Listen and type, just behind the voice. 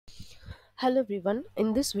Hello everyone,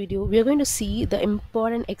 in this video we are going to see the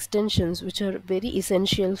important extensions which are very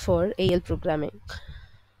essential for AL programming.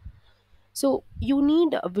 So you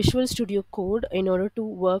need a Visual Studio Code in order to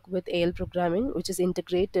work with AL programming, which is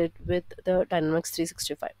integrated with the Dynamics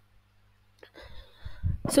 365.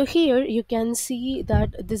 So here you can see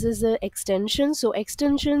that this is the extension. So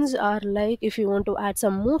extensions are like if you want to add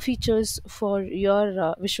some more features for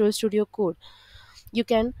your Visual Studio Code, you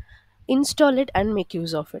can install it and make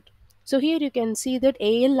use of it. So here you can see that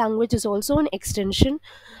AL language is also an extension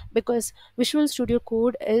because Visual Studio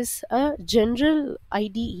Code is a general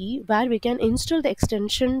IDE where we can install the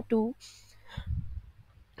extension to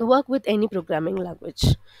work with any programming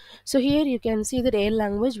language. So here you can see that AL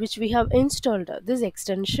language which we have installed this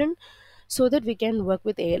extension so that we can work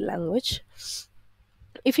with AL language.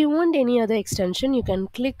 If you want any other extension, you can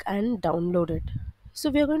click and download it. So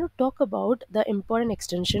we are going to talk about the important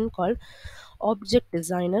extension called Object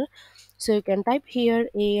Designer. So you can type here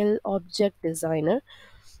AL Object Designer.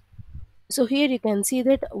 So here you can see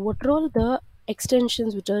that what are all the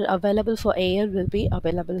extensions which are available for AL will be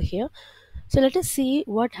available here. So let us see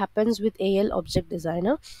what happens with AL Object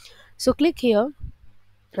Designer. So click here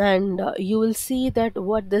and you will see that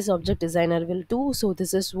what this object designer will do. So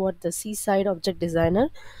this is what the seaside object designer,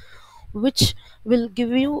 which will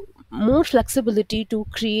give you more flexibility to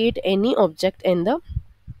create any object in the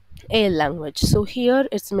AL language. So here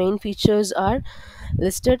its main features are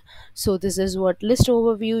listed. So this is what list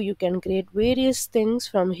overview. You can create various things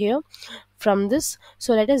from here from this.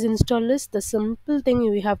 So let us install this. The simple thing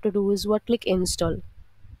we have to do is what click install.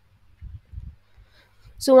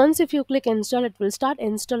 So once if you click install, it will start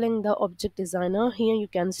installing the object designer. Here you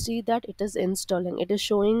can see that it is installing. It is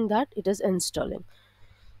showing that it is installing.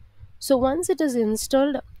 So once it is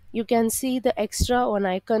installed, you can see the extra one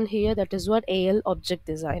icon here, that is what AL Object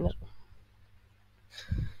Designer.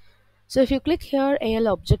 So if you click here AL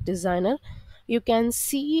Object Designer, you can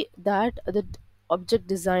see that the object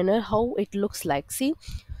designer, how it looks like. See,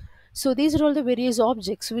 so these are all the various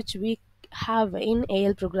objects which we have in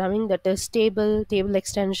AL programming, that is table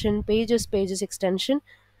extension, pages extension,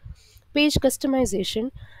 page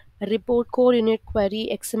customization, report, core unit, query,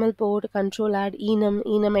 XML port, control add,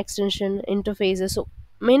 enum extension, interfaces. So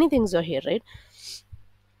many things are here, right?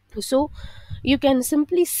 So you can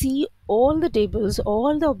simply see all the tables,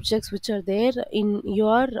 all the objects which are there in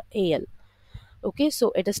your AL. Okay,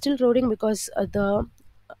 so it is still loading because the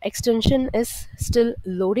extension is still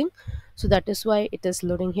loading. So that is why it is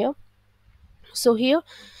loading here. So here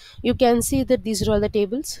you can see that these are all the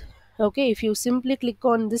tables. Okay, if you simply click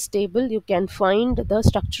on this table, you can find the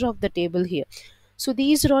structure of the table here. So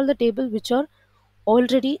these are all the table which are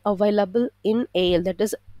already available in AL, that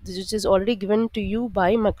is which is already given to you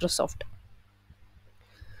by Microsoft.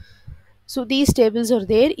 So these tables are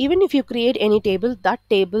there. Even if you create any table, that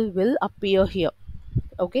table will appear here.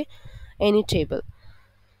 Okay, any table.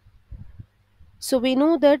 So we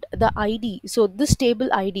know that the ID, so this table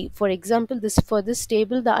ID, for example, this for this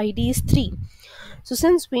table the ID is 3. So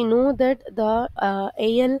since we know that the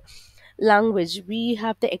AL language, we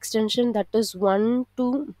have the extension that is 1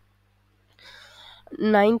 to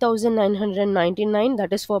 9999,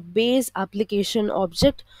 that is for base application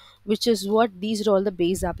object, which is what these are all the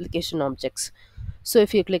base application objects. So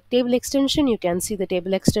if you click table extension, you can see the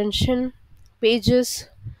table extension, pages.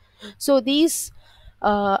 So these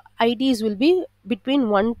IDs will be between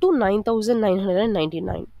 1 to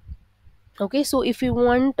 9999. Okay, so if you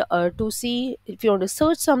want to see, if you want to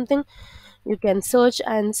search something, you can search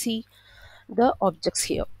and see the objects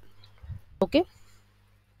here. Okay,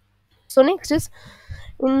 so next is,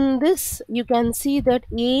 in this you can see that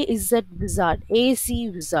A is that wizard, AC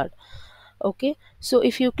wizard. Okay, so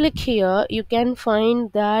if you click here, you can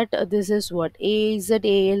find that this is what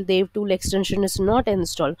AZAL Dev tool extension is not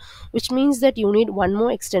installed, which means that you need one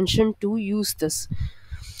more extension to use this.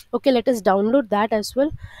 Okay, let us download that as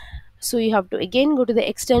well. So you have to again go to the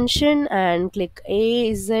extension and click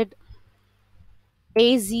AZAL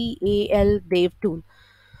Dev tool.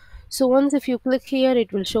 So once if you click here,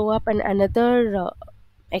 it will show up another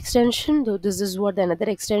extension. So this is what another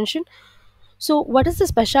extension. So what is the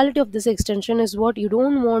specialty of this extension is what you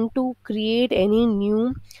don't want to create any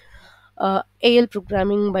new AL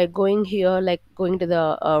programming by going here, like going to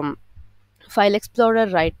the file explorer,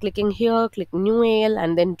 right clicking here, click new AL,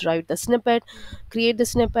 and then write the snippet, create the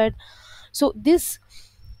snippet. So this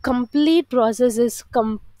complete process is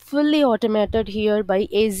fully automated here by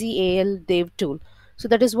AZAL Dev tool. So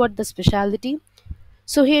that is what the specialty.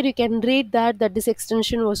 So here you can read that this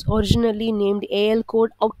extension was originally named AL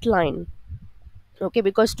code outline. Okay,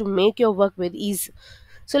 because to make your work with ease.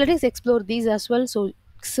 So let us explore these as well. So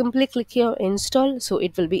simply click here install, so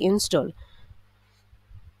it will be installed.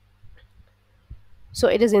 So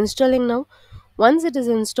it is installing now. Once it is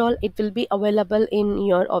installed, it will be available in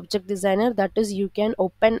your object designer, that is you can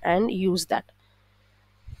open and use that.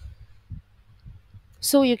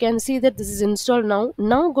 So you can see that this is installed now.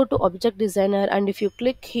 Now go to object designer, and if you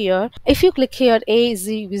click here az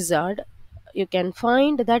wizard, you can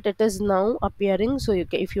find that it is now appearing. So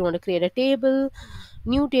if you want to create a table,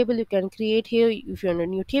 new table, you can create here. If you want a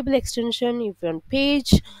new table extension, if you want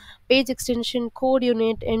page extension, code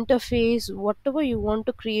unit, interface, whatever you want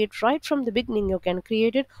to create right from the beginning, you can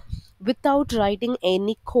create it without writing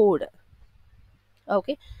any code.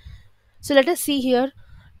 Okay, so let us see here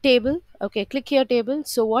table. Okay, click here table.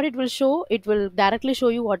 So what it will show, it will directly show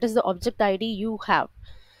you what is the object id you have.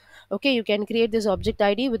 Okay, you can create this object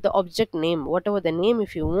id with the object name, whatever the name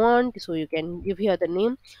if you want, so you can give here the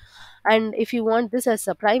name. And if you want this as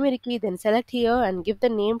a primary key, then select here and give the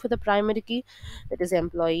name for the primary key, that is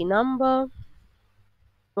employee number.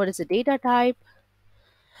 What is the data type?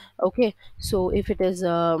 Okay, so if it is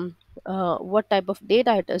what type of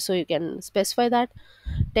data it is, so you can specify that.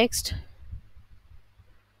 Text.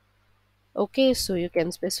 Okay, so you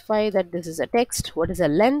can specify that this is a text. What is the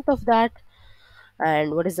length of that?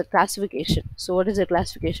 And what is the classification? So what is the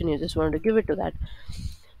classification? You just want to give it to that.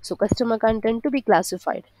 So customer content to be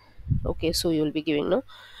classified. Okay, so you will be giving no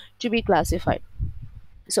to be classified.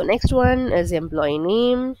 So next one is employee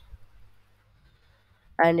name,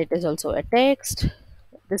 and it is also a text.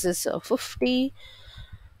 This is 50.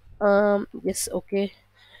 Yes, okay.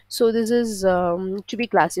 So this is to be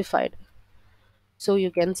classified. So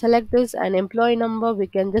you can select this, and employee number we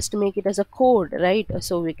can just make it as a code, right?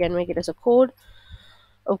 So we can make it as a code,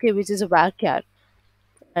 okay, which is a varchar.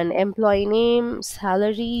 And employee name,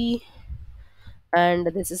 salary, and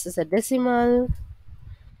this is a decimal.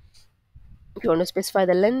 If you want to specify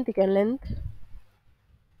the length, you can length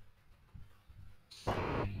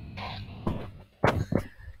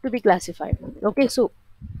to be classified. Okay, so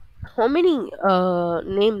how many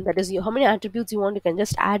name, that is you, how many attributes you want, you can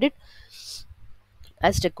just add it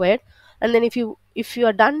as required. And then if you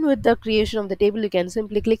are done with the creation of the table, you can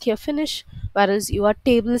simply click here finish, whereas your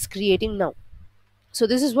table is creating now. So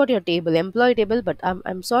this is what your table, employee table, but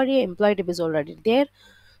I'm sorry, employee table is already there.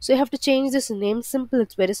 So you have to change this name. Simple,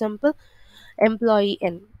 it's very simple. Employee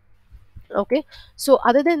n. Okay, so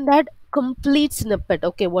other than that, complete snippet.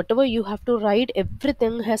 Okay, whatever you have to write,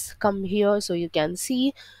 everything has come here, so you can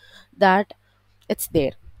see that it's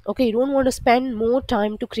there. Okay, you don't want to spend more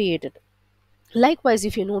time to create it. Likewise,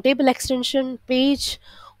 if you know table extension, page,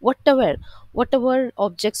 whatever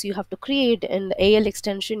objects you have to create in the al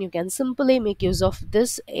extension, you can simply make use of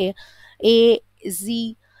this a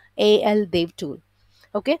z al dev tool.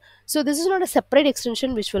 Okay, so this is not a separate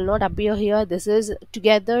extension which will not appear here, this is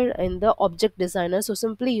together in the object designer. So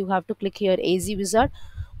simply you have to click here az wizard,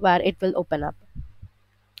 where it will open up.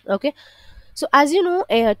 Okay, so as you know,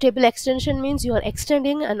 a table extension means you are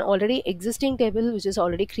extending an already existing table which is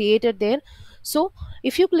already created there. So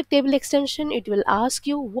if you click table extension, it will ask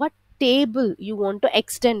you what table you want to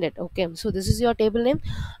extend it. Okay, so this is your table name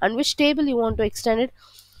and which table you want to extend it.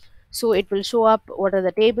 So it will show up what are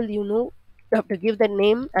the table, you have to give the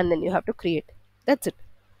name and then you have to create. That's it.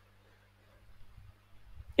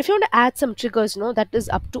 If you want to add some triggers, no, that is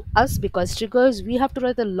up to us, because triggers we have to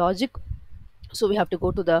write the logic. So we have to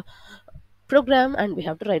go to the program and we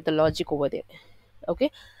have to write the logic over there.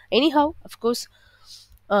 Okay, anyhow, of course,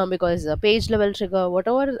 because the page level trigger,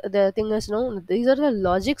 whatever the thing is, no, these are the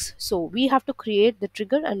logics, so we have to create the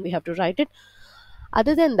trigger and we have to write it.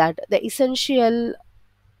 Other than that, the essential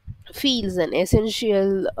fields and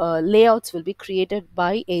essential layouts will be created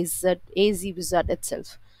by az wizard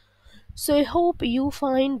itself. So I hope you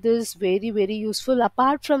find this very very useful.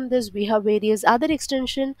 Apart from this, we have various other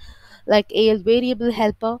extension like al variable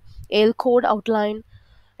helper, al code outline,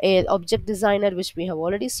 al object designer, which we have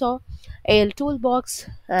already saw, al toolbox,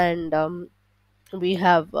 and we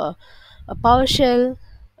have a PowerShell.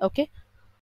 Okay,